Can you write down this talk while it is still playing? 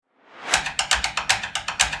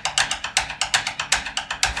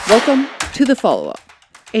Welcome to The Follow-Up,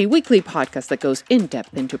 a weekly podcast that goes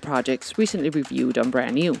in-depth into projects recently reviewed on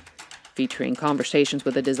Brand New, featuring conversations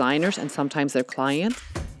with the designers and sometimes their clients,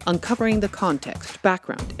 uncovering the context,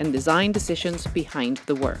 background, and design decisions behind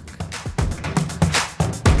the work.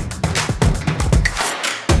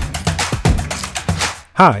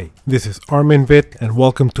 Hi, this is Armin Vitt and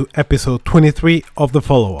welcome to episode 23 of The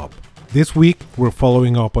Follow-Up. This week, we're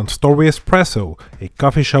following up on Story Espresso, a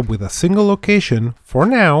coffee shop with a single location, for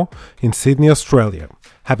now, in Sydney, Australia.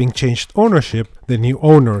 Having changed ownership, the new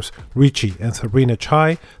owners, Richie and Sabrina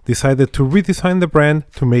Chai, decided to redesign the brand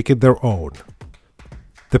to make it their own.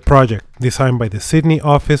 The project, designed by the Sydney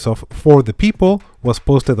office of For the People, was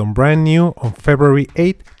posted on Brand New on February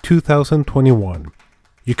 8, 2021.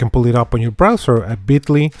 You can pull it up on your browser at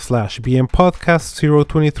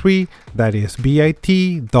bit.ly/bnpodcast023, that is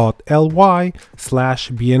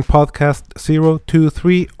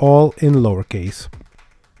bit.ly/bnpodcast023, all in lowercase.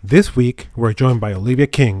 This week, we're joined by Olivia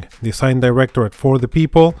King, Design Director at For the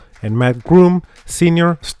People, and Matt Groom,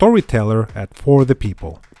 Senior Storyteller at For the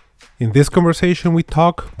People. In this conversation, we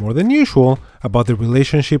talk, more than usual, about the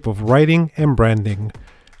relationship of writing and branding,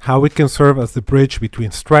 how it can serve as the bridge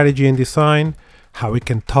between strategy and design, how it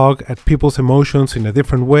can tug at people's emotions in a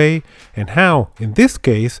different way, and how, in this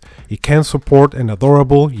case, it can support an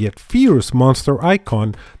adorable yet fierce monster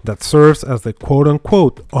icon that serves as the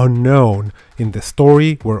quote-unquote unknown in the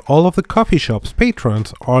story where all of the coffee shop's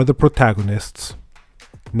patrons are the protagonists.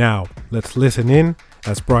 Now, let's listen in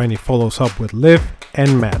as Bryony follows up with Liv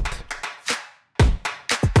and Matt.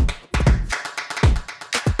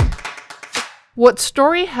 What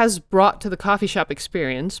Story has brought to the coffee shop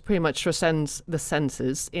experience pretty much transcends the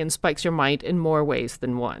senses and spikes your mind in more ways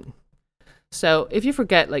than one. So if you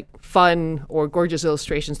forget fun or gorgeous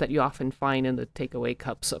illustrations that you often find in the takeaway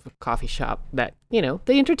cups of a coffee shop that,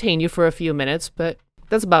 they entertain you for a few minutes, but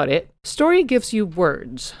that's about it. Story gives you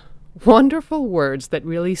words. Wonderful words that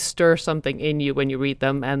really stir something in you when you read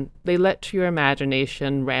them, and they let your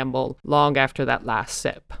imagination ramble long after that last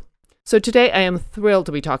sip. So today I am thrilled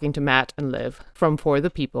to be talking to Matt and Liv from For the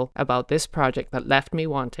People about this project that left me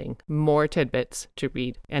wanting more tidbits to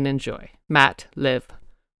read and enjoy. Matt, Liv,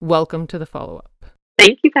 welcome to The Follow-Up.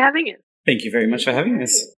 Thank you for having us. Thank you very much for having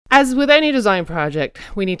us. As with any design project,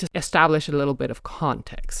 we need to establish a little bit of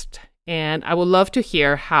context. And I would love to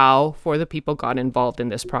hear how For the People got involved in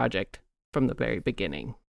this project from the very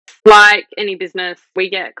beginning. Like any business, we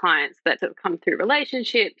get clients that sort of come through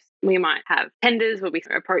relationships. We might have tenders where we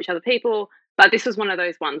approach other people, but this was one of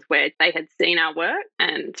those ones where they had seen our work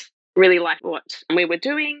and really liked what we were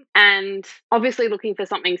doing, and obviously looking for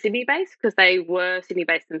something Sydney-based because they were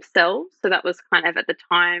Sydney-based themselves. So that was kind of at the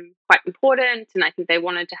time quite important, and I think they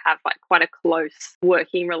wanted to have quite a close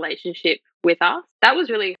working relationship with us. That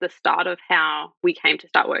was really the start of how we came to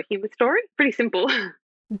start working with Story. Pretty simple.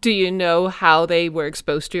 Do you know how they were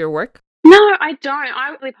exposed to your work? No, I don't.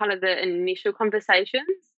 I was really part of the initial conversations.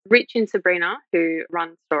 Rich and Sabrina, who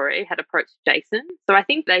run Story, had approached Jason. So I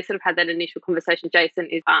think they sort of had that initial conversation. Jason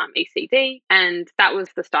is ECD, and that was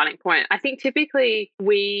the starting point. I think typically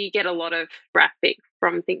we get a lot of traffic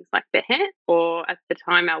from things like The Hit, or at the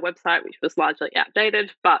time our website, which was largely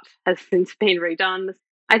outdated, but has since been redone.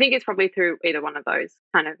 I think it's probably through either one of those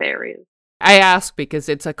kind of areas. I ask because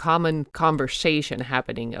it's a common conversation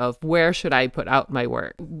happening of where should I put out my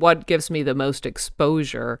work? What gives me the most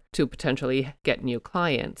exposure to potentially get new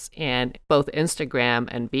clients? And both Instagram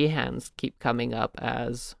and Behance keep coming up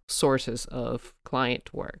as sources of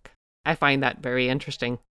client work. I find that very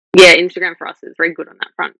interesting. Yeah, Instagram for us is very good on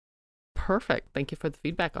that front. Perfect. Thank you for the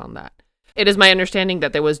feedback on that. It is my understanding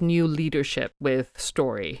that there was new leadership with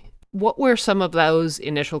Story. What were some of those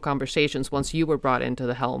initial conversations once you were brought into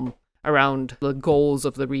the helm around the goals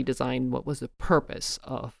of the redesign? What was the purpose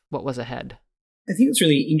of what was ahead? I think it's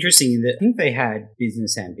really interesting that I think they had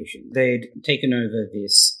business ambition. They'd taken over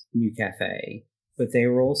this new cafe, but they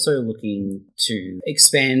were also looking to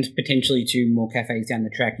expand potentially to more cafes down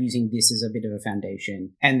the track using this as a bit of a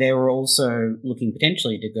foundation. And they were also looking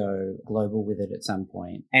potentially to go global with it at some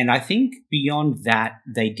point. And I think beyond that,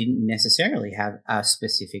 they didn't necessarily have a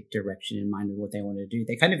specific direction in mind of what they wanted to do.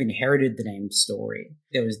 They kind of inherited the name Story.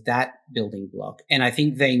 There was that building block. And I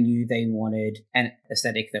think they knew they wanted an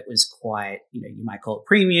aesthetic that was quite, you might call it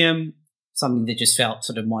premium, something that just felt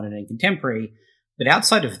sort of modern and contemporary. But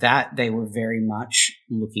outside of that, they were very much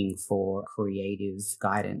looking for creative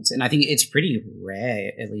guidance. And I think it's pretty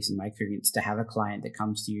rare, at least in my experience, to have a client that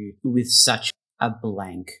comes to you with such a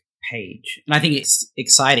blank page. And I think it's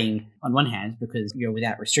exciting on one hand because you're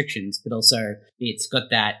without restrictions, but also it's got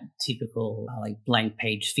that typical blank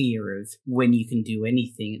page fear of when you can do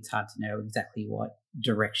anything, it's hard to know exactly what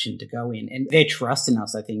direction to go in. And their trust in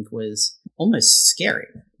us, I think, was almost scary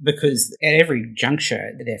because at every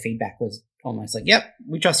juncture, their feedback was almost like, yep,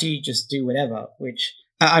 we trust you, just do whatever, which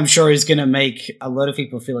I'm sure is going to make a lot of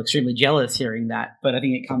people feel extremely jealous hearing that. But I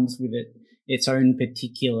think it comes with its own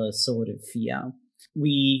particular sort of fear.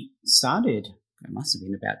 We started, it must have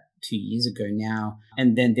been about 2 years ago now,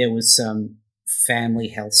 and then there was some family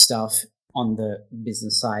health stuff on the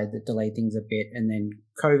business side that delayed things a bit, and then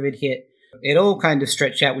COVID hit. It all kind of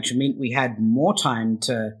stretched out, which meant we had more time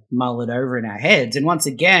to mull it over in our heads. And once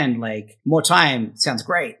again, like, more time sounds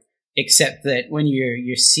great, except that when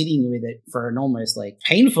you're sitting with it for an almost like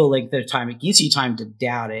painful length of time, it gives you time to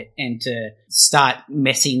doubt it and to start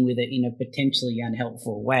messing with it in a potentially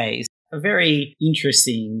unhelpful way. A very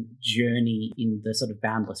interesting journey in the sort of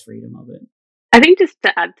boundless freedom of it. I think just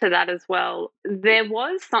to add to that as well, there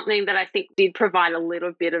was something that I think did provide a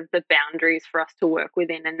little bit of the boundaries for us to work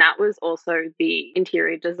within, and that was also the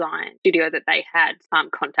interior design studio that they had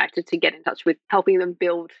contacted to get in touch with, helping them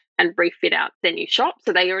build and refit out their new shop.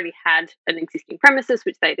 So they already had an existing premises,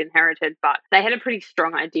 which they'd inherited, but they had a pretty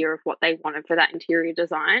strong idea of what they wanted for that interior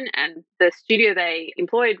design. And the studio they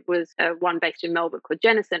employed was one based in Melbourne called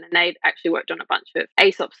Jennison, and they'd actually worked on a bunch of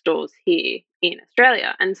ASOP stores here in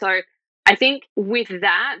Australia. And so I think with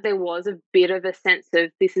that, there was a bit of a sense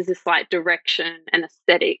of this is a slight direction and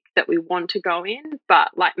aesthetic that we want to go in. But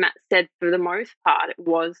like Matt said, for the most part, it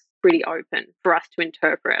was pretty open for us to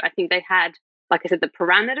interpret. I think they had, like I said, the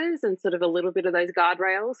parameters and sort of a little bit of those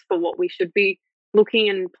guardrails for what we should be looking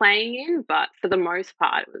and playing in. But for the most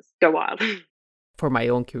part, it was go wild. For my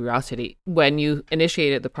own curiosity, when you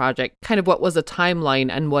initiated the project, kind of what was the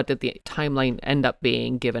timeline and what did the timeline end up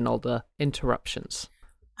being given all the interruptions?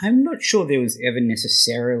 I'm not sure there was ever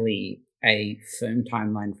necessarily a firm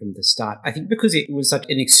timeline from the start. I think because it was such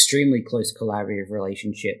an extremely close collaborative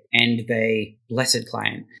relationship, and they, blessed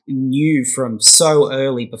client, knew from so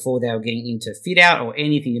early before they were getting into fit out or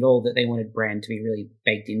anything at all that they wanted brand to be really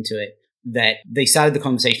baked into it, that they started the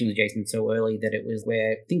conversation with Jason so early that it was,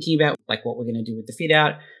 we're thinking about like what we're going to do with the fit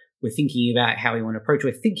out. We're thinking about how we want to approach it.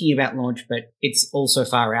 We're thinking about launch, but it's also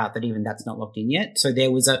far out that even that's not locked in yet. So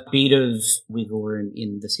there was a bit of wiggle room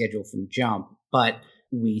in the schedule from jump, but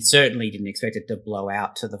we certainly didn't expect it to blow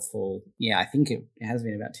out to the full. Yeah, I think it has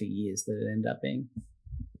been about 2 years that it ended up being.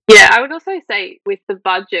 Yeah, I would also say with the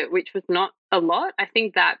budget, which was not a lot, I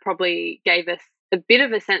think that probably gave us a bit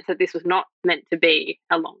of a sense that this was not meant to be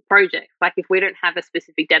a long project. Like if we don't have a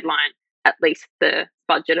specific deadline, at least the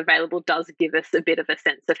budget available does give us a bit of a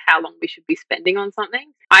sense of how long we should be spending on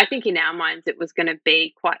something. I think in our minds it was going to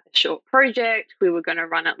be quite a short project. We were going to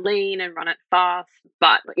run it lean and run it fast.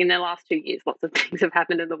 But in the last 2 years, lots of things have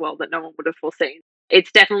happened in the world that no one would have foreseen.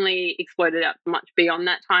 It's definitely exploded out much beyond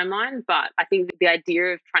that timeline. But I think the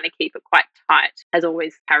idea of trying to keep it quite tight has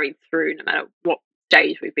always carried through no matter what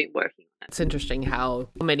stage we've been working on. It's interesting how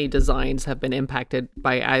many designs have been impacted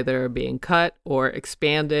by either being cut or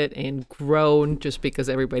expanded and grown just because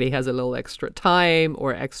everybody has a little extra time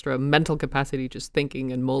or extra mental capacity just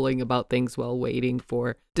thinking and mulling about things while waiting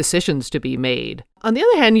for decisions to be made. On the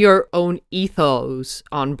other hand, your own ethos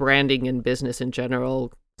on branding and business in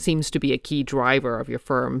general seems to be a key driver of your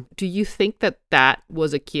firm. Do you think that that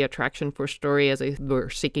was a key attraction for Story as they were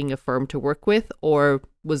seeking a firm to work with, or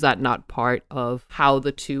was that not part of how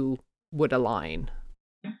the two would align?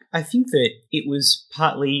 I think that it was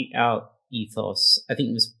partly our ethos. I think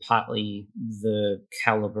it was partly the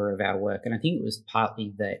caliber of our work. And I think it was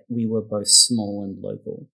partly that we were both small and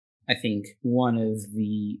local. I think one of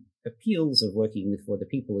the appeals of working with For the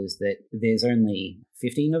People is that there's only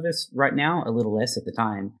 15 of us right now, a little less at the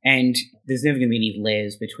time, and there's never going to be any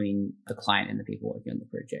layers between the client and the people working on the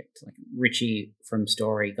project. Like Richie from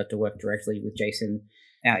Story got to work directly with Jason,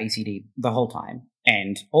 our ECD, the whole time,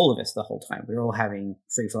 and all of us the whole time. We were all having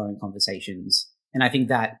free-flowing conversations, and I think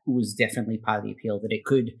that was definitely part of the appeal, that it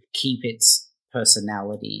could keep its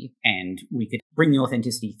personality and we could bring the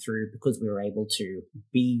authenticity through because we were able to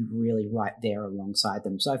be really right there alongside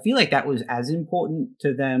them. So I feel like that was as important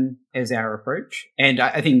to them as our approach. And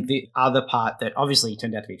I think the other part that obviously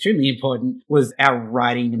turned out to be extremely important was our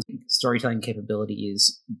writing and storytelling capability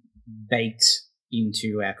is baked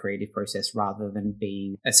into our creative process rather than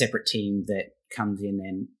being a separate team that comes in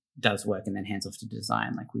and does work and then hands off to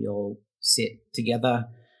design. Like we all sit together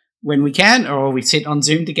when we can, or we sit on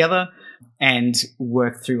Zoom together and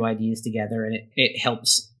work through ideas together, and it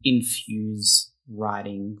helps infuse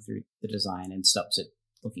writing through the design and stops it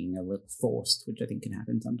looking a little forced, which I think can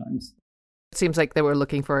happen sometimes. It seems like they were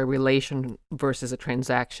looking for a relation versus a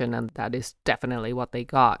transaction, and that is definitely what they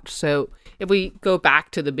got. So if we go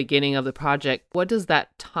back to the beginning of the project, what does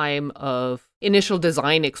that time of initial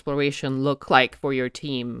design exploration look like for your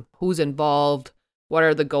team? Who's involved? What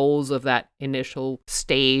are the goals of that initial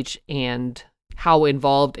stage? And how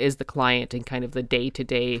involved is the client in kind of the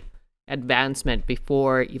day-to-day advancement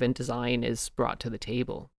before even design is brought to the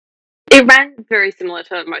table? It ran very similar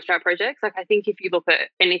to most of our projects. Like, I think if you look at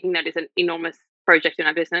anything that is an enormous project in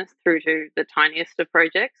our business through to the tiniest of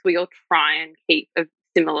projects, we all try and keep a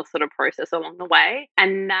similar sort of process along the way.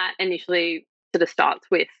 And that initially sort of starts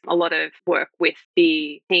with a lot of work with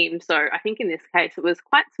the team. So I think in this case, it was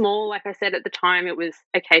quite small. Like I said, at the time, it was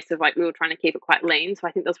a case of like we were trying to keep it quite lean. So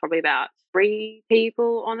I think there was probably about 3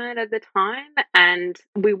 people on it at the time. And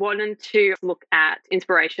we wanted to look at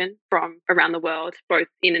inspiration from around the world, both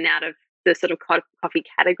in and out of the sort of coffee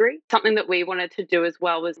category. Something that we wanted to do as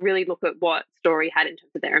well was really look at what Story had in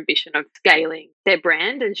terms of their ambition of scaling their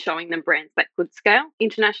brand and showing them brands that could scale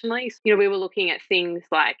internationally. So, we were looking at things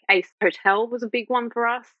like Ace Hotel was a big one for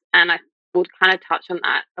us. And I would kind of touch on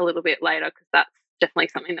that a little bit later because that's definitely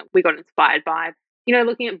something that we got inspired by.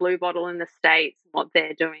 Looking at Blue Bottle in the States and what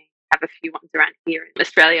they're doing. Have a few ones around here. In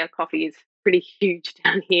Australia, coffee is pretty huge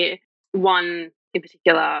down here. One in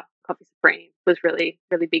particular, Coffee Supreme, was really,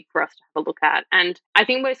 really big for us to have a look at. And I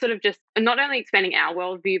think we're sort of just not only expanding our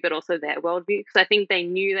worldview, but also their worldview, because I think they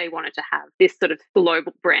knew they wanted to have this sort of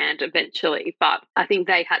global brand eventually. But I think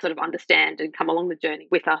they had to sort of understand and come along the journey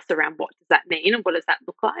with us around what does that mean and what does that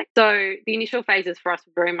look like. So the initial phases for us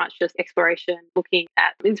were very much just exploration, looking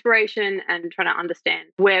at inspiration and trying to understand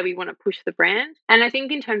where we want to push the brand. And I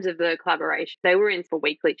think in terms of the collaboration, they were in for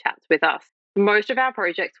weekly chats with us. Most of our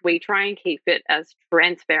projects, we try and keep it as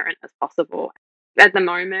transparent as possible. At the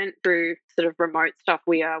moment, through sort of remote stuff,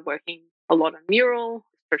 we are working a lot on Mural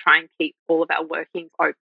to try and keep all of our workings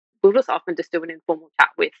open. We'll just often just do an informal chat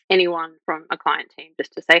with anyone from a client team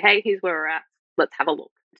just to say, hey, here's where we're at. Let's have a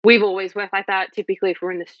look. We've always worked like that. Typically, if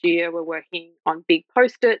we're in the studio, we're working on big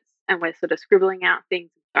Post-its and we're sort of scribbling out things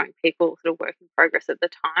and showing people sort of work in progress at the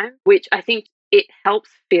time, which I think it helps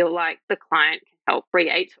feel like the client can help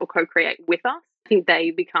create or co-create with us. I think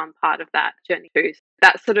they become part of that journey too. So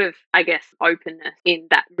that sort of, I guess, openness in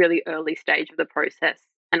that really early stage of the process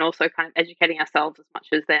and also kind of educating ourselves as much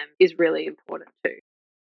as them is really important too.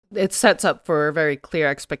 It sets up for very clear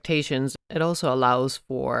expectations. It also allows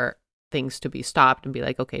for things to be stopped and be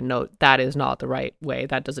like, okay, no, that is not the right way.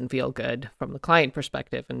 That doesn't feel good from the client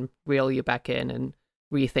perspective, and reel you back in and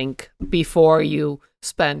rethink before you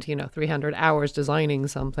spend, 300 hours designing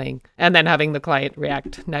something and then having the client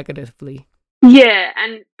react negatively. Yeah,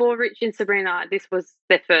 and for Rich and Sabrina, this was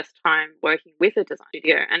their first time working with a design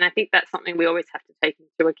studio. And I think that's something we always have to take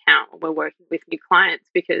into account when we're working with new clients,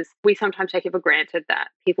 because we sometimes take it for granted that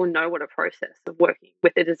people know what a process of working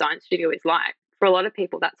with a design studio is like. For a lot of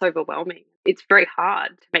people, that's overwhelming. It's very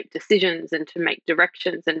hard to make decisions and to make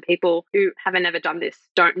directions, and people who haven't ever done this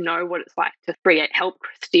don't know what it's like to help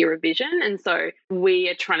steer a vision. And so we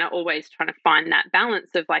are always trying to find that balance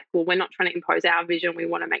of like, well, we're not trying to impose our vision. We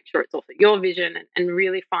want to make sure it's also your vision and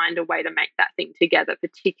really find a way to make that thing together,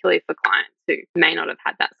 particularly for clients who may not have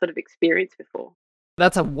had that sort of experience before.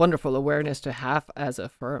 That's a wonderful awareness to have as a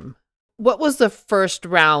firm. What was the first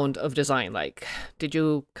round of design like? Did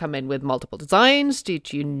you come in with multiple designs?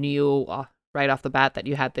 Did you knew right off the bat that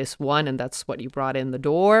you had this one and that's what you brought in the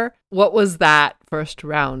door? What was that first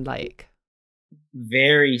round like?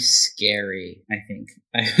 Very scary, I think.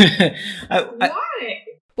 Why?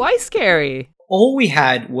 Why scary? All we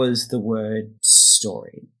had was the word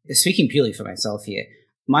story. Speaking purely for myself here,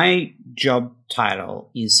 my job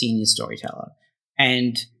title is senior storyteller,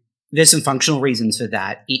 and there's some functional reasons for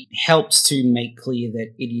that. It helps to make clear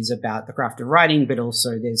that it is about the craft of writing, but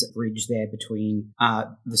also there's a bridge there between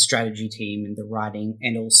the strategy team and the writing,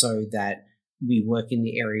 and also that we work in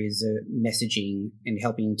the areas of messaging and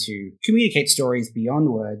helping to communicate stories beyond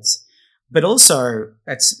words. But also,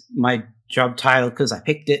 that's my job title because I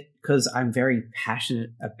picked it because I'm very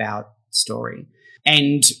passionate about story.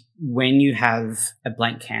 And when you have a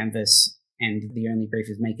blank canvas and the only brief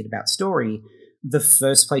is make it about story, the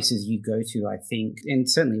first places you go to, I think, and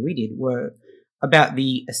certainly we did, were about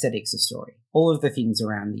the aesthetics of story. All of the things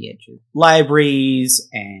around the edges. Libraries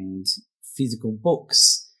and physical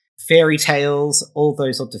books, fairy tales, all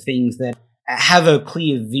those sorts of things that have a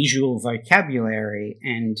clear visual vocabulary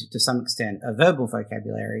and to some extent a verbal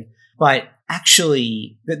vocabulary, but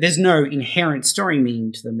actually there's no inherent story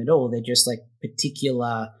meaning to them at all. They're just like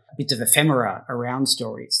particular bits of ephemera around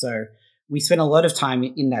stories. So we spent a lot of time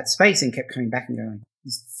in that space and kept coming back and going,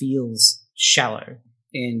 this feels shallow.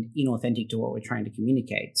 and inauthentic to what we're trying to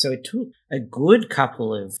communicate. So it took a good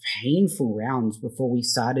couple of painful rounds before we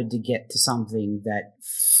started to get to something that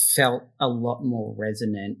felt a lot more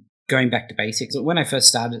resonant. Going back to basics, when I first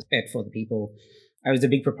started at For the People, I was a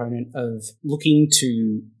big proponent of looking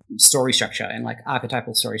to story structure and like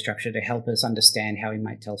archetypal story structure to help us understand how we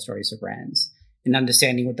might tell stories for brands, and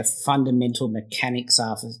understanding what the fundamental mechanics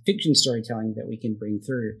are for fiction storytelling that we can bring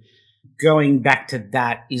through. Going back to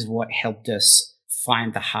that is what helped us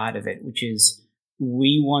find the heart of it, which is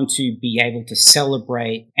we want to be able to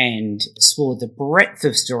celebrate and explore the breadth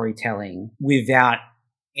of storytelling without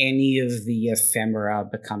any of the ephemera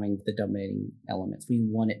becoming the dominating elements. We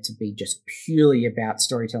want it to be just purely about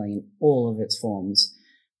storytelling in all of its forms,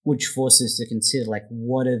 which forces us to consider like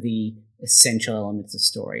what are the essential elements of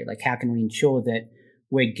story? Like how can we ensure that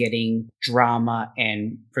we're getting drama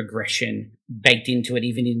and progression baked into it,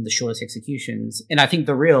 even in the shortest executions? And I think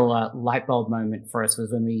the real light bulb moment for us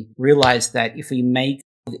was when we realized that if we make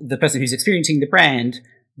the person who's experiencing the brand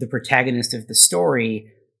the protagonist of the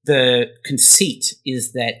story, the conceit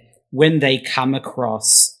is that when they come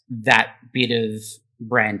across that bit of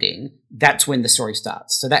branding, that's when the story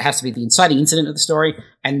starts. So that has to be the inciting incident of the story,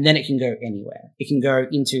 and then it can go anywhere. It can go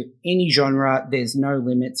into any genre. There's no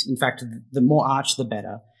limits. In fact, the more arch, the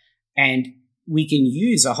better. And we can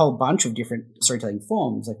use a whole bunch of different storytelling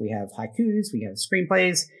forms. Like we have haikus, we have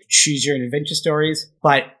screenplays, choose your own adventure stories.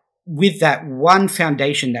 But with that one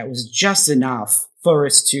foundation that was just enough for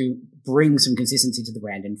us to bring some consistency to the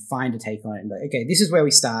brand and find a take on it. And like, okay, this is where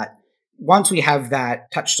we start. Once we have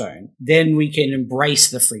that touchstone, then we can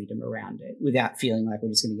embrace the freedom around it without feeling like we're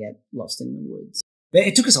just going to get lost in the woods. But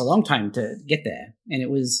it took us a long time to get there, and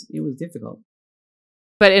it was difficult.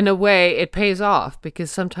 But in a way, it pays off,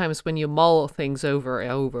 because sometimes when you mull things over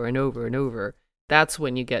and over and over and over, that's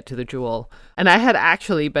when you get to the jewel. And I had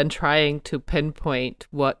actually been trying to pinpoint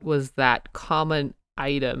what was that common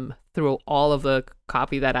item through all of the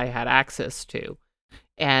copy that I had access to.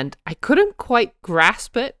 And I couldn't quite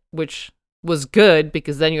grasp it, which was good,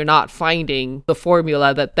 because then you're not finding the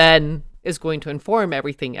formula that then is going to inform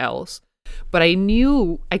everything else. But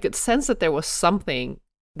I could sense that there was something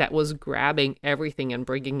that was grabbing everything and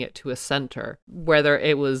bringing it to a center, whether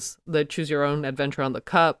it was the choose your own adventure on the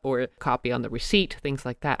cup or copy on the receipt, things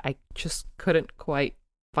like that. I just couldn't quite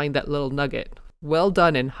find that little nugget. Well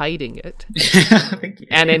done in hiding it. Thank you.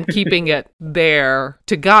 And in keeping it there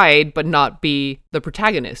to guide, but not be the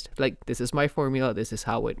protagonist. Like, this is my formula, this is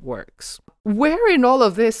how it works. Where in all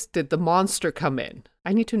of this did the monster come in?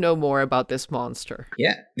 I need to know more about this monster.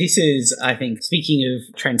 Yeah, this is, I think, speaking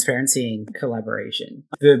of transparency and collaboration,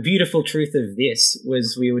 the beautiful truth of this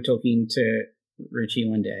was we were talking to Ruchi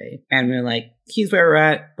one day, and we we're like, here's where we're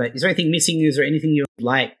at, but is there anything missing? Is there anything you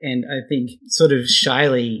like? And I think sort of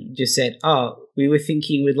shyly just said, oh, we were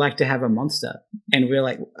thinking we'd like to have a monster. And we we're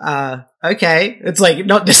like, okay. It's like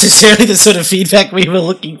not necessarily the sort of feedback we were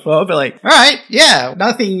looking for, but like, all right, yeah,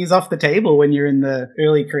 nothing is off the table when you're in the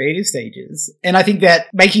early creative stages. And I think that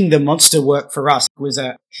making the monster work for us was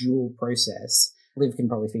a dual process. Liv can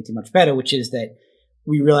probably speak to much better, which is that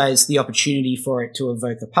we realized the opportunity for it to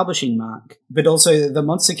evoke a publishing mark, but also the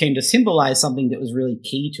monster came to symbolize something that was really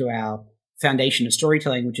key to our foundation of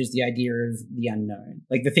storytelling, which is the idea of the unknown.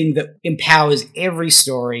 Like the thing that empowers every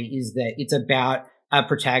story is that it's about a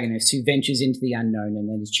protagonist who ventures into the unknown and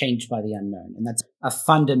then is changed by the unknown. And that's a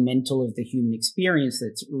fundamental of the human experience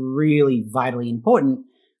that's really vitally important,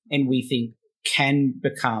 and we think can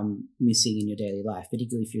become missing in your daily life,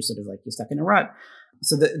 particularly if you're sort of like you're stuck in a rut.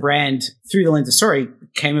 So the brand, through the lens of story,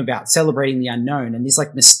 came about celebrating the unknown. And this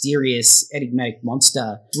like mysterious, enigmatic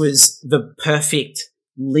monster was the perfect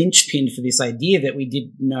linchpin for this idea that we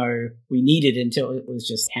didn't know we needed until it was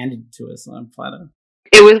just handed to us on a platter.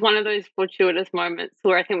 It was one of those fortuitous moments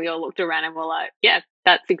where I think we all looked around and were like, yeah,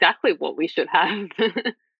 that's exactly what we should have.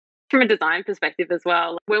 From a design perspective as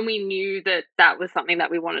well, when we knew that that was something that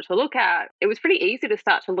we wanted to look at, it was pretty easy to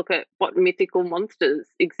start to look at what mythical monsters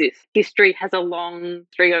exist. History has a long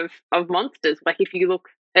history of monsters. Like if you look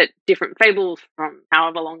at different fables from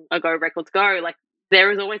however long ago records go, like there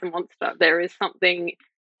is always a monster. There is something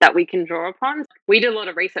that we can draw upon. We did a lot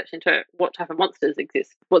of research into what type of monsters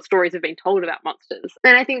exist, what stories have been told about monsters.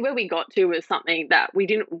 And I think where we got to was something that we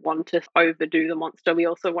didn't want to overdo the monster. We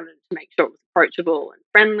also wanted to make sure it was approachable and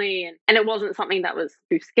friendly. And it wasn't something that was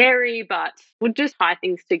too scary, but would just tie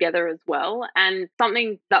things together as well. And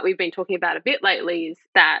something that we've been talking about a bit lately is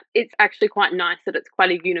that it's actually quite nice that it's quite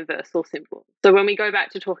a universal symbol. So when we go back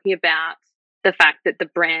to talking about the fact that the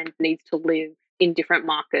brand needs to live in different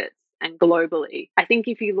markets, and globally. I think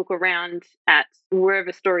if you look around at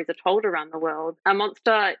wherever stories are told around the world, a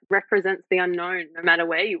monster represents the unknown no matter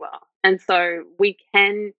where you are. And so we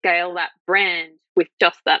can scale that brand with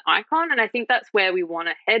just that icon. And I think that's where we want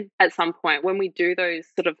to head at some point when we do those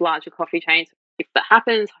sort of larger coffee chains. If that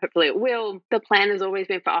happens, hopefully it will. The plan has always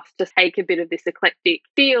been for us to take a bit of this eclectic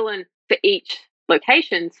feel and for each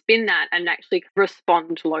location, spin that and actually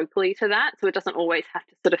respond locally to that. So it doesn't always have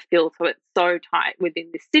to sort of feel so it's so tight within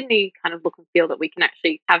this Sydney kind of look and feel that we can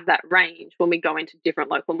actually have that range when we go into different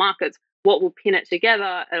local markets. What will pin it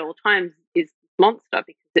together at all times is monster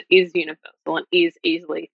because it is universal and is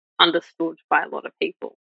easily understood by a lot of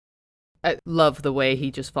people. I love the way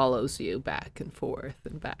he just follows you back and forth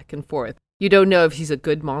and back and forth. You don't know if he's a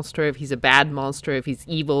good monster, if he's a bad monster, if he's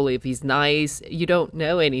evil, if he's nice. You don't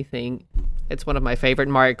know anything. It's one of my favorite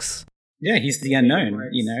marks. Yeah, he's the unknown,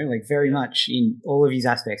 like very much in all of his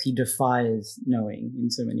aspects. He defies knowing in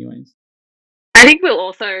so many ways. I think we'll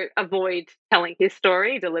also avoid telling his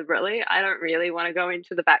story deliberately. I don't really want to go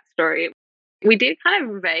into the backstory. We did kind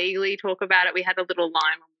of vaguely talk about it. We had a little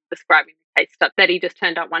line when we were describing the case stuff that he just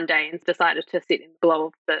turned up one day and decided to sit in the glow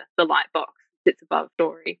of the light box. Sits above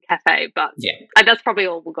Story Cafe, but yeah, that's probably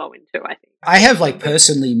all we'll go into, I think. I have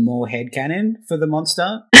personally more headcanon for the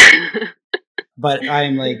monster, but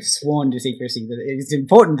I'm sworn to secrecy that it's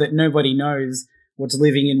important that nobody knows what's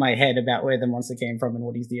living in my head about where the monster came from and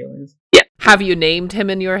what his deal is. Yeah. Have you named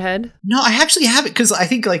him in your head? No, I actually haven't because I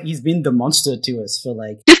think he's been the monster to us for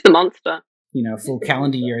just the monster. Full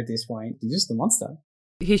calendar year at this point. He's just the monster.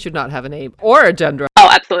 He should not have a name or a gender. Oh,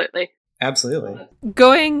 absolutely. Absolutely.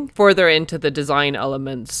 Going further into the design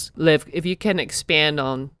elements, Liv, if you can expand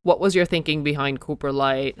on what was your thinking behind Cooper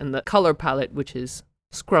Light and the color palette, which is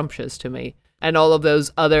scrumptious to me, and all of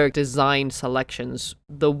those other design selections,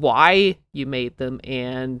 the why you made them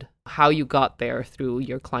and how you got there through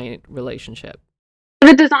your client relationship.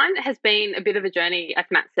 The design has been a bit of a journey, as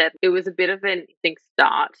Matt said. It was a bit of an interesting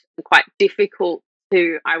start, quite difficult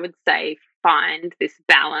to, I would say, find this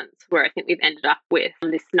balance where I think we've ended up with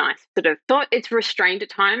this nice sort of thought. It's restrained at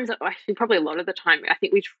times. Actually, probably a lot of the time, I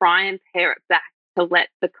think we try and pare it back to let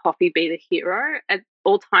the coffee be the hero. At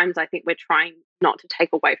all times, I think we're trying not to take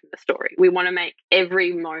away from the story. We want to make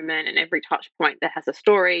every moment and every touch point that has a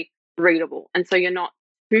story readable. And so you're not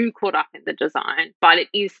too caught up in the design, but it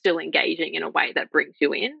is still engaging in a way that brings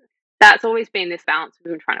you in. That's always been this balance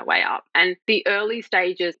we've been trying to weigh up. And the early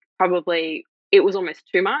stages, probably it was almost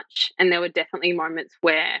too much. And there were definitely moments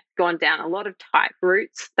where gone down a lot of type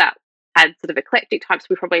routes that had sort of eclectic types.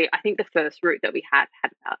 I think the first route that we had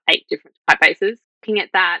about 8 different typefaces. Looking at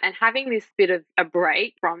that and having this bit of a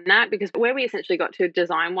break from that, because where we essentially got to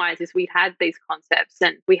design-wise is we had these concepts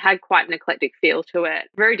and we had quite an eclectic feel to it,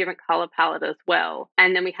 very different color palette as well.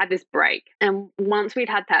 And then we had this break. And once we'd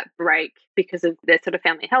had that break, because of their sort of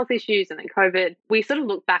family health issues and then COVID, we sort of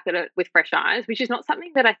looked back at it with fresh eyes, which is not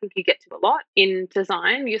something that I think you get to a lot in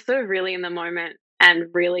design. You're sort of really in the moment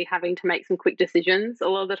and really having to make some quick decisions a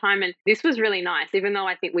lot of the time. And this was really nice, even though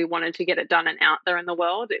I think we wanted to get it done and out there in the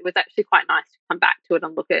world. It was actually quite nice to come back to it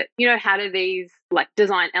and look at, how do these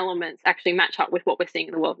design elements actually match up with what we're seeing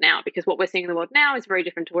in the world now? Because what we're seeing in the world now is very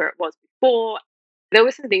different to where it was before. There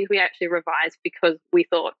were some things we actually revised because we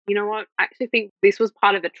thought, you know what, I actually think this was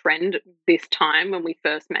part of a trend this time when we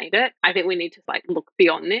first made it. I think we need to look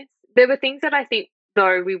beyond this. There were things that I think,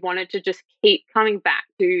 though, we wanted to just keep coming back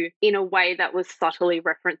to in a way that was subtly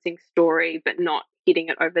referencing story, but not hitting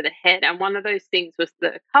it over the head. And one of those things was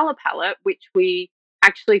the color palette, which we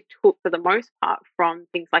actually took for the most part from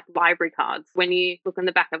things like library cards. When you look in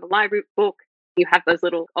the back of a library book, you have those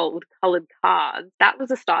little old colored cards. That was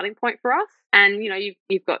a starting point for us. And,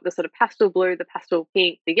 you've got the sort of pastel blue, the pastel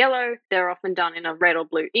pink, the yellow. They're often done in a red or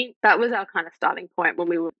blue ink. That was our kind of starting point when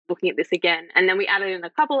we were looking at this again. And then we added in a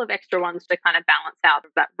couple of extra ones to kind of balance out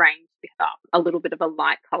that range. We had a little bit of a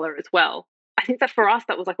light color as well. I think that for us,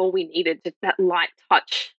 that was all we needed. That light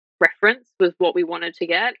touch reference was what we wanted to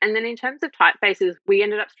get. And then in terms of typefaces, we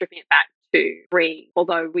ended up stripping it back to 3,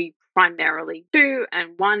 although we primarily 2,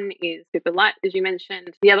 and one is Super Light, as you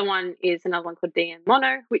mentioned. The other one is another one called DN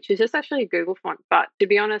Mono, which is just actually a Google font. But to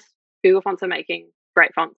be honest, Google fonts are making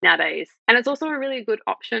great fonts nowadays. And it's also a really good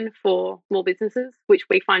option for small businesses, which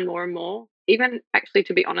we find more and more. Even actually,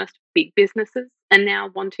 to be honest, big businesses are now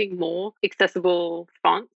wanting more accessible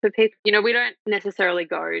fonts for people. We don't necessarily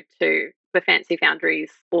go to the fancy foundries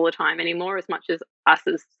all the time anymore, as much as us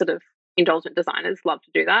as sort of indulgent designers love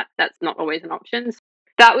to do that. That's not always an option.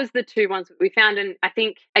 That was the 2 ones that we found. And I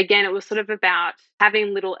think, again, it was sort of about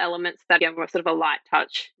having little elements that, again, were sort of a light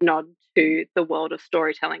touch nod to the world of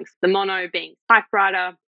storytelling. The mono being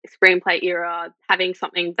typewriter, screenplay era, having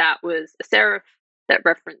something that was a serif that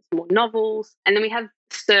referenced more novels. And then we have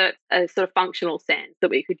sort of functional sans that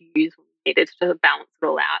we could use when we needed to balance it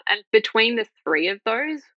all out. And between the three of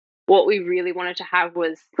those, what we really wanted to have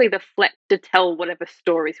was the flex to tell whatever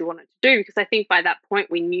stories we wanted to do, because I think by that point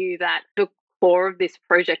we knew that the core of this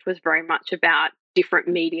project was very much about different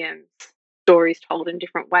mediums, stories told in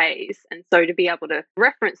different ways. And so to be able to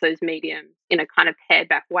reference those mediums in a kind of pared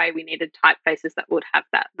back way, we needed typefaces that would have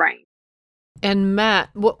that range. And Matt,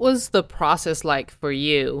 what was the process like for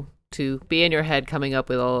you to be in your head coming up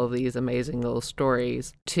with all of these amazing little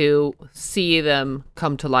stories, to see them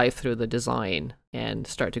come to life through the design and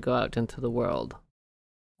start to go out into the world?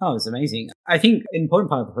 Oh, it's amazing. I think an important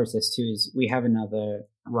part of the process too is we have another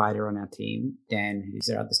writer on our team, Dan, who's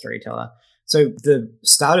our other storyteller. So the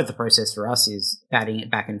start of the process for us is batting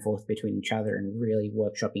it back and forth between each other and really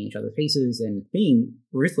workshopping each other's pieces and being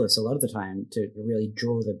ruthless a lot of the time to really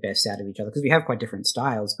draw the best out of each other, because we have quite different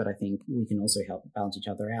styles, but I think we can also help balance each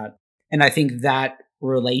other out. And I think that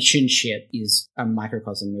relationship is a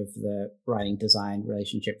microcosm of the writing design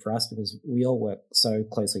relationship for us, because we all work so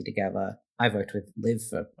closely together. I've worked with Liv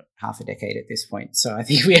for half a decade at this point, so I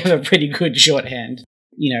think we have a pretty good shorthand,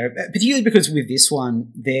 particularly because with this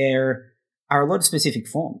one, there are a lot of specific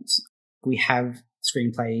forms. We have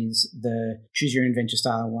screenplays, the choose your own adventure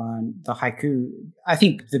style one, the haiku. I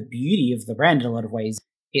think the beauty of the brand in a lot of ways,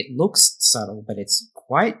 it looks subtle, but it's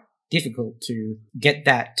quite difficult to get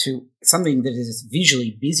that to something that is as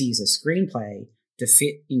visually busy as a screenplay to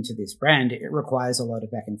fit into this brand. It requires a lot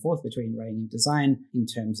of back and forth between writing and design in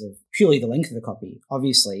terms of purely the length of the copy.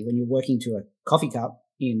 Obviously, when you're working to a coffee cup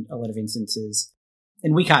in a lot of instances,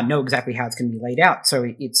 and we can't know exactly how it's going to be laid out. So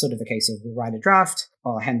it's sort of a case of we'll write a draft,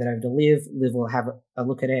 I'll hand that over to Liv. Liv will have a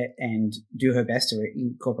look at it and do her best to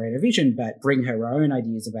incorporate a vision, but bring her own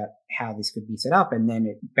ideas about how this could be set up. And then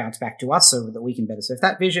it bounce back to us so that we can better serve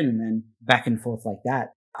that vision, and then back and forth like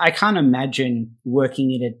that. I can't imagine working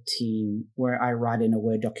in a team where I write in a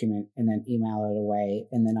Word document and then email it away,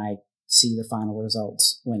 and then I see the final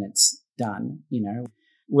results when it's done.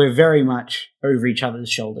 We're very much over each other's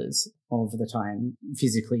shoulders all of the time,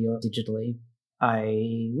 physically or digitally.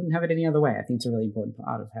 I wouldn't have it any other way. I think it's a really important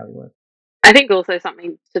part of how we work. I think also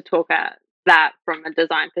something to talk at that from a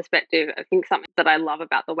design perspective, I think something that I love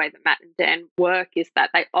about the way that Matt and Dan work is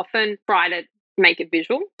that they often try to make it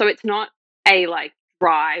visual. So it's not a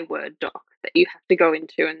dry Word doc that you have to go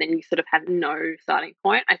into and then you sort of have no starting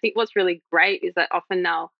point. I think what's really great is that often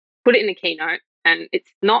they'll put it in a keynote, and it's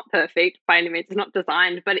not perfect by any means, it's not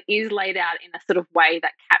designed, but it is laid out in a sort of way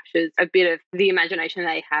that captures a bit of the imagination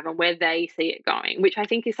they have and where they see it going, which I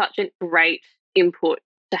think is such a great input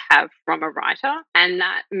to have from a writer. And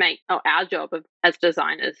that makes our job as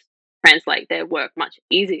designers translate their work much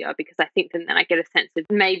easier, because I think then I get a sense of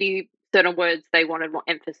maybe certain words they wanted more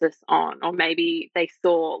emphasis on, or maybe they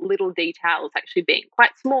saw little details actually being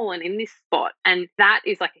quite small and in this spot. And that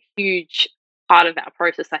is a huge part of our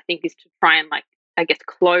process, I think, is to try and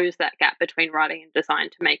close that gap between writing and design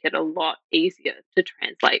to make it a lot easier to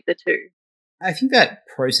translate the two. I think that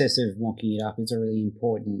process of mocking it up is a really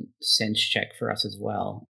important sense check for us as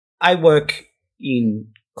well. I work in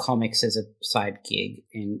comics as a side gig,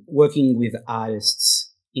 and working with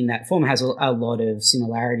artists in that form has a lot of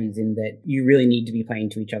similarities in that you really need to be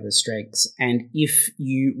playing to each other's strengths. And if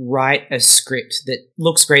you write a script that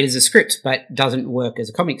looks great as a script but doesn't work as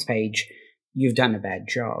a comics page, you've done a bad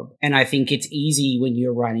job. And I think it's easy when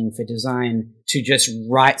you're writing for design to just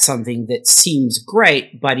write something that seems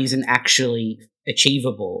great but isn't actually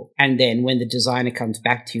achievable. And then when the designer comes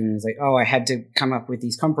back to you and is like, oh, I had to come up with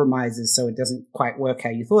these compromises so it doesn't quite work how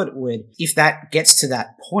you thought it would. If that gets to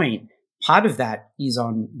that point, part of that is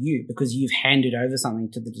on you, because you've handed over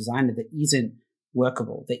something to the designer that isn't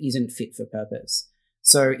workable, that isn't fit for purpose.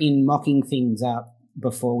 So in mocking things up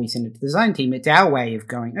before we send it to the design team, it's our way of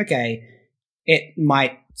going, okay, it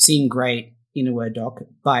might seem great in a Word doc,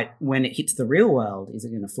 but when it hits the real world, is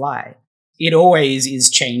it going to fly? It always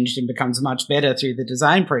is changed and becomes much better through the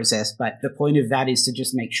design process, but the point of that is to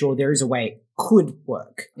just make sure there is a way it could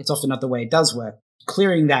work. It's often not the way it does work.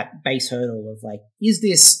 Clearing that base hurdle of is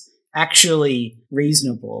this actually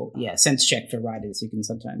reasonable? Yeah, sense check for writers who can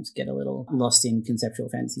sometimes get a little lost in conceptual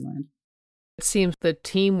fantasy land. It seems the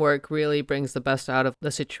teamwork really brings the best out of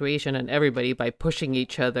the situation and everybody by pushing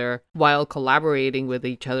each other while collaborating with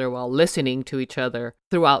each other, while listening to each other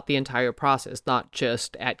throughout the entire process, not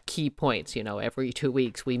just at key points. Every 2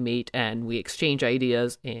 weeks we meet and we exchange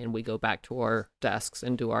ideas and we go back to our desks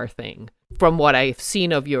and do our thing. From what I've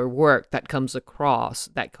seen of your work, that comes across,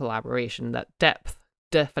 that collaboration, that depth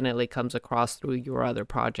definitely comes across through your other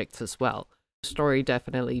projects as well. Story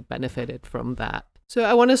definitely benefited from that. So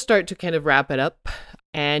I want to start to kind of wrap it up.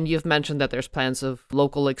 And you've mentioned that there's plans of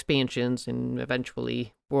local expansions and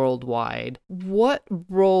eventually worldwide. What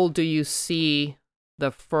role do you see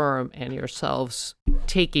the firm and yourselves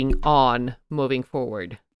taking on moving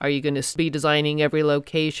forward? Are you going to be designing every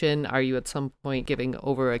location? Are you at some point giving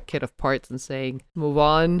over a kit of parts and saying, move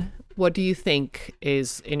on? What do you think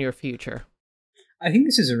is in your future? I think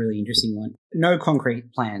this is a really interesting one. No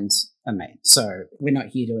concrete plans are made, so we're not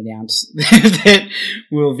here to announce that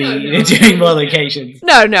we'll be doing more locations.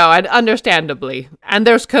 No, understandably. And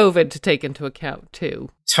there's COVID to take into account too.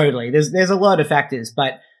 Totally. There's a lot of factors,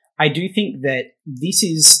 but I do think that this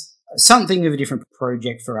is something of a different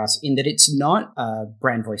project for us in that it's not a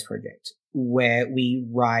brand voice project where we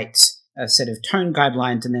write a set of tone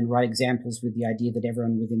guidelines and then write examples with the idea that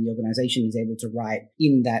everyone within the organization is able to write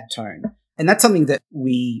in that tone. And that's something that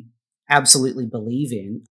we absolutely believe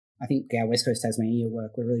in. I think our West Coast Tasmania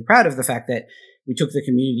work, we're really proud of the fact that we took the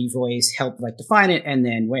community voice, helped define it, and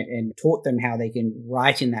then went and taught them how they can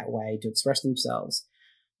write in that way to express themselves.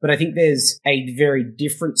 But I think there's a very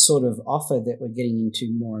different sort of offer that we're getting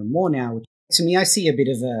into more and more now. To me, I see a bit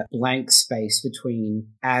of a blank space between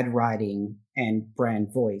ad writing and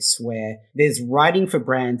brand voice, where there's writing for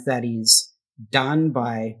brands that is done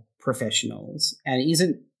by professionals and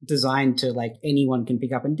isn't designed to anyone can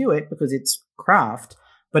pick up and do it because it's craft,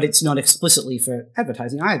 but it's not explicitly for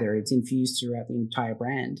advertising either. It's infused throughout the entire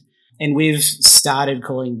brand. And we've started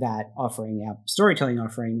calling that offering our storytelling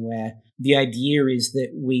offering, where the idea is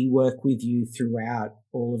that we work with you throughout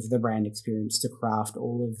all of the brand experience to craft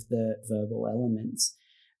all of the verbal elements.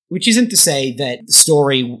 Which isn't to say that the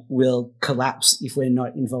story will collapse if we're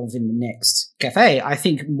not involved in the next cafe. I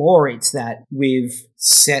think more it's that we've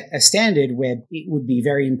set a standard where it would be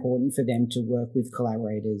very important for them to work with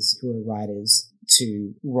collaborators who are writers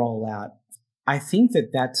to roll out. I think that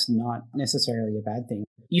that's not necessarily a bad thing.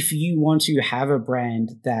 If you want to have a brand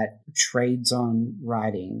that trades on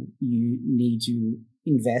writing, you need to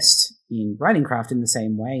invest in writing craft in the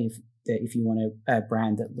same way that if you want a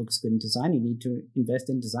brand that looks good in design, you need to invest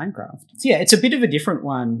in design craft. So yeah, it's a bit of a different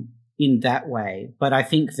one in that way, but I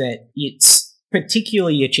think that it's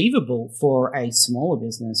particularly achievable for a smaller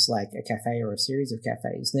business like a cafe or a series of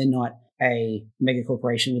cafes. They're not a mega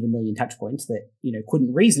corporation with 1 million touch points that,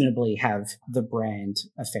 couldn't reasonably have the brand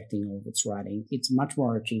affecting all of its writing. It's much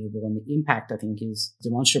more achievable, and the impact, I think, is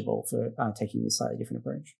demonstrable for taking this slightly different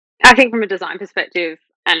approach. I think from a design perspective,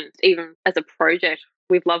 and even as a project,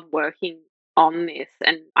 we've loved working on this,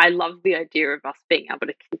 and I love the idea of us being able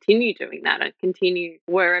to continue doing that and continue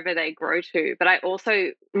wherever they grow to. But I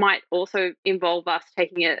might also involve us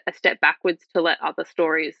taking a step backwards to let other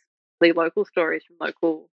stories, the local stories from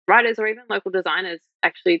local writers or even local designers,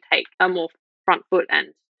 actually take a more front foot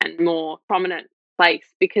and more prominent place,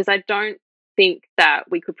 because I don't think that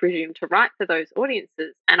we could presume to write for those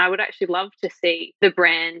audiences. And I would actually love to see the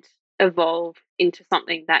brand evolve into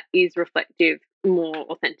something that is reflective more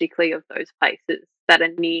authentically of those places that are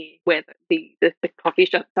near where the coffee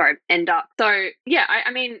shops end up. So yeah,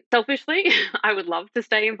 I mean, selfishly, I would love to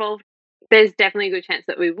stay involved. There's definitely a good chance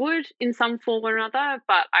that we would in some form or another,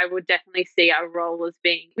 but I would definitely see our role as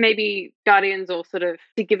being maybe guardians, or sort of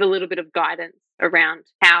to give a little bit of guidance around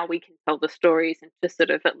how we can tell the stories, and to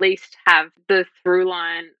sort of at least have the through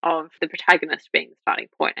line of the protagonist being the starting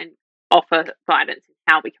point, and offer guidance in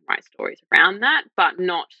how we can write stories around that, but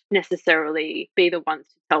not necessarily be the ones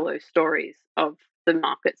to tell those stories of the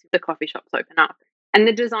markets the coffee shops open up. And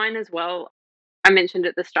the design as well. I mentioned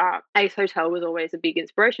at the start, Ace Hotel was always a big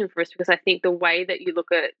inspiration for us, because I think the way that you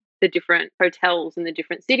look at the different hotels in the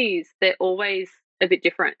different cities, they're always a bit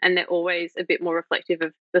different, and they're always a bit more reflective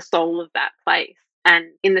of the soul of that place. And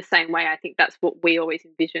in the same way, I think that's what we always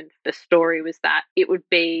envisioned for the story, was that it would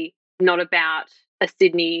be not about a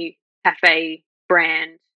Sydney cafe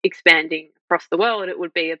brand expanding across the world. It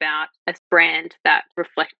would be about a brand that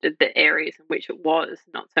reflected the areas in which it was,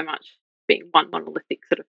 not so much being one monolithic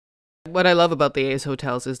sort of. What I love about the Ace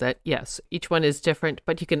hotels is that, yes, each one is different,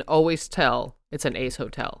 but you can always tell it's an Ace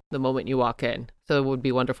hotel the moment you walk in. So it would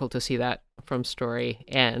be wonderful to see that from Story.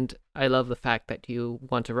 And I love the fact that you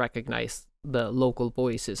want to recognize the local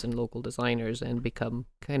voices and local designers and become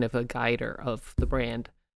kind of a guider of the brand.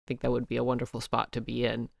 I think that would be a wonderful spot to be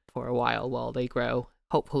in for a while they grow.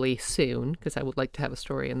 Hopefully soon, because I would like to have a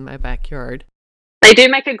Story in my backyard. They do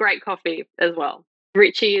make a great coffee as well.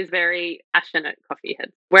 Richie is very passionate coffee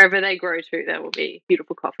head. Wherever they grow to, there will be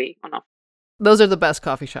beautiful coffee on offer. Those are the best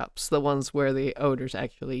coffee shops, the ones where the owners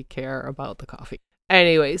actually care about the coffee.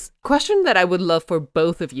 Anyways, question that I would love for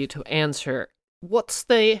both of you to answer What's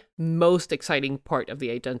the most exciting part of the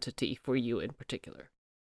identity for you in particular?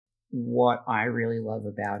 What I really love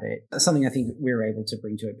about it, something I think we were able to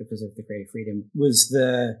bring to it because of the creative freedom, was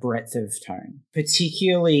the breadth of tone,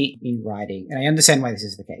 particularly in writing. And I understand why this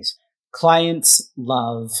is the case. Clients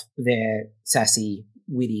love their sassy,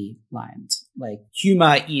 witty lines. Like,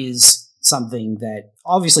 humor is something that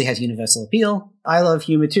obviously has universal appeal. I love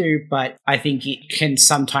humor too, but I think it can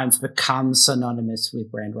sometimes become synonymous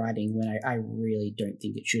with brand writing when I really don't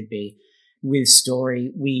think it should be. With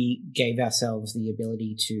story, we gave ourselves the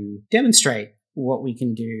ability to demonstrate what we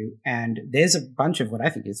can do. And there's a bunch of what I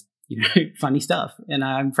think is, funny stuff. And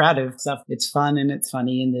I'm proud of stuff. It's fun and it's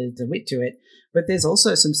funny and there's a wit to it. But there's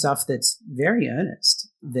also some stuff that's very earnest,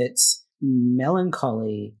 that's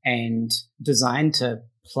melancholy and designed to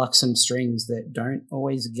pluck some strings that don't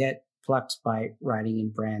always get plucked by writing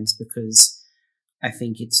in brands, because I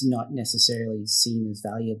think it's not necessarily seen as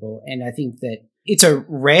valuable. And I think that it's a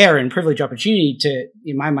rare and privileged opportunity to,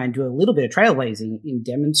 in my mind, do a little bit of trailblazing in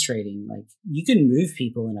demonstrating, like, you can move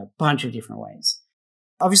people in a bunch of different ways.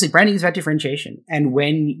 Obviously, branding is about differentiation. And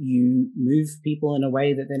when you move people in a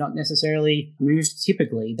way that they're not necessarily moved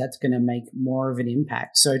typically, that's going to make more of an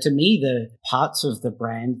impact. So to me, the parts of the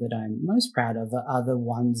brand that I'm most proud of are the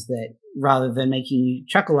ones that, rather than making you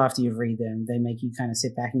chuckle after you read them, they make you kind of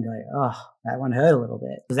sit back and go, oh, that one hurt a little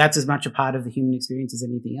bit. Because that's as much a part of the human experience as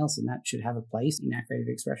anything else. And that should have a place in our creative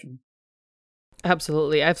expression.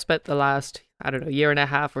 Absolutely. I've spent the last, year and a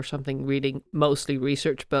half or something reading mostly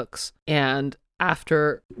research books. And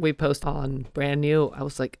after we post on Brand New, I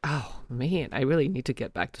was like, oh man, I really need to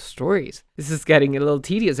get back to stories. This is getting a little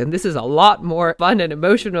tedious and this is a lot more fun and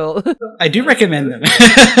emotional. I do recommend them.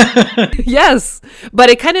 Yes, but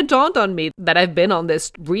it kind of dawned on me that I've been on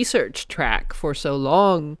this research track for so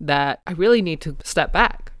long that I really need to step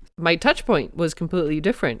back. My touch point was completely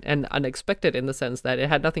different and unexpected in the sense that it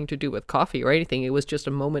had nothing to do with coffee or anything. It was just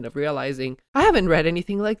a moment of realizing I haven't read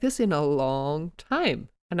anything like this in a long time,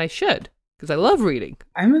 and I should. Because I love reading.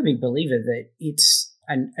 I'm a big believer that it's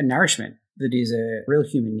a nourishment that is a real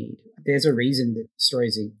human need. There's a reason that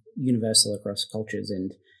stories are universal across cultures,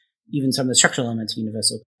 and even some of the structural elements are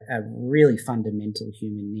universal, a really fundamental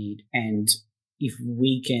human need. And if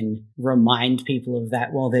we can remind people of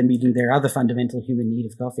that while they're meeting their other fundamental human need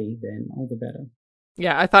of coffee, then all the better.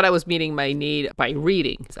 Yeah, I thought I was meeting my need by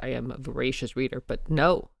reading. I am a voracious reader, but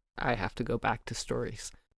no, I have to go back to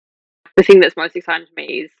stories. The thing that's most exciting to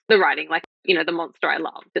me is the writing, like, the monster I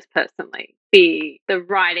love, just personally. The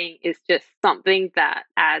writing is just something that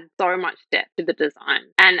adds so much depth to the design.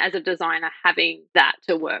 And as a designer, having that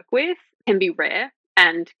to work with can be rare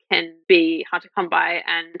and can be hard to come by.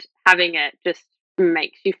 And having it just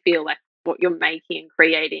makes you feel like what you're making and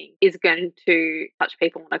creating is going to touch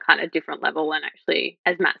people on a kind of different level and actually,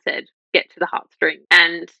 as Matt said, get to the heartstring.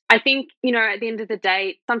 And I think, at the end of the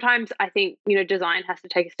day, sometimes I think, design has to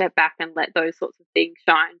take a step back and let those sorts of things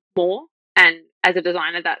shine more. And as a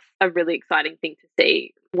designer, that's a really exciting thing to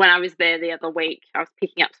see. When I was there the other week, I was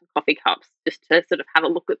picking up some coffee cups just to sort of have a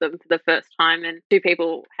look at them for the first time. And two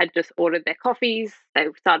people had just ordered their coffees. They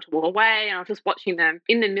started to walk away, and I was just watching them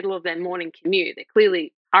in the middle of their morning commute. They're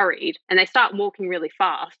clearly hurried, and they start walking really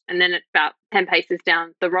fast. And then at about 10 paces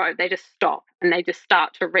down the road, they just stop and they just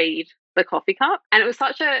start to read the coffee cup. And it was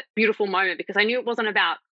such a beautiful moment because I knew it wasn't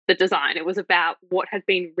about the design. It was about what had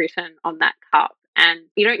been written on that cup. And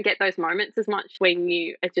you don't get those moments as much when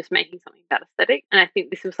you are just making something about aesthetic. And I think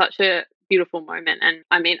this was such a beautiful moment. And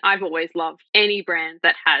I mean, I've always loved any brand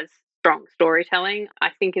that has strong storytelling. I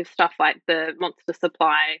think of stuff like the Monster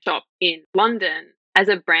Supply shop in London as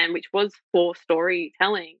a brand which was for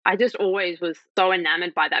storytelling. I just always was so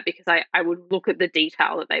enamored by that because I would look at the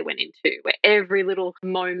detail that they went into, where every little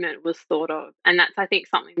moment was thought of. And that's, I think,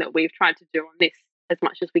 something that we've tried to do on this as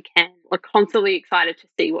much as we can. We're constantly excited to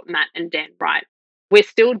see what Matt and Dan write. We're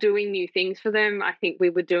still doing new things for them. I think we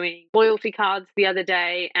were doing loyalty cards the other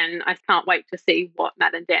day, and I can't wait to see what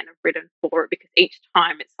Matt and Dan have written for it, because each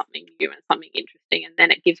time it's something new and something interesting. And then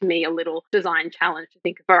it gives me a little design challenge to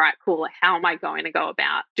think of, all right, cool, how am I going to go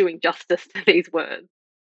about doing justice to these words?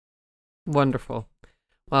 Wonderful.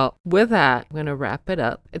 Well, with that, I'm going to wrap it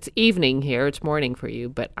up. It's evening here. It's morning for you,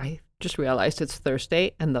 but I just realized it's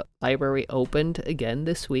Thursday and the library opened again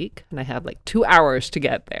this week, and I have like 2 hours to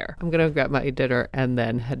get there. I'm going to grab my dinner and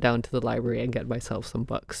then head down to the library and get myself some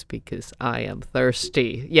books because I am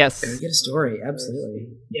thirsty. Yes. Get a story. Absolutely.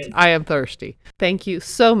 Yeah. I am thirsty. Thank you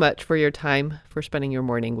so much for your time, for spending your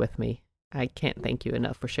morning with me. I can't thank you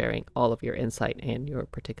enough for sharing all of your insight and your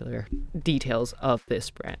particular details of this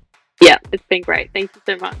brand. Yeah, it's been great. Thank you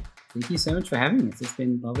so much. Thank you so much for having us. It's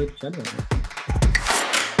been lovely to chat about it.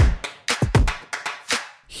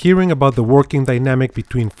 hearing about the working dynamic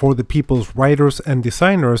between For the People's writers and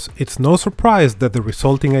designers, it's no surprise that the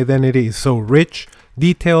resulting identity is so rich,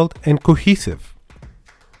 detailed, and cohesive.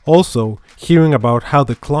 Also, hearing about how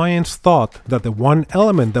the clients thought that the one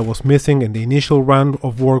element that was missing in the initial round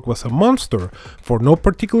of work was a monster for no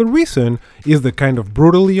particular reason is the kind of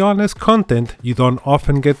brutally honest content you don't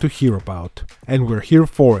often get to hear about, and we're here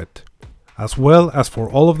for it. As well as for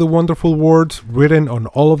all of the wonderful words written on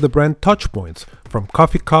all of the brand touchpoints, from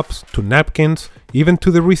coffee cups to napkins, even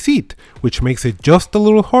to the receipt, which makes it just a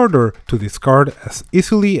little harder to discard as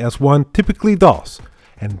easily as one typically does.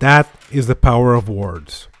 And that is the power of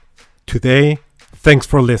words. Today, thanks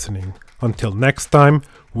for listening. Until next time,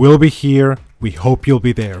 we'll be here. We hope you'll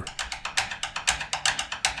be there.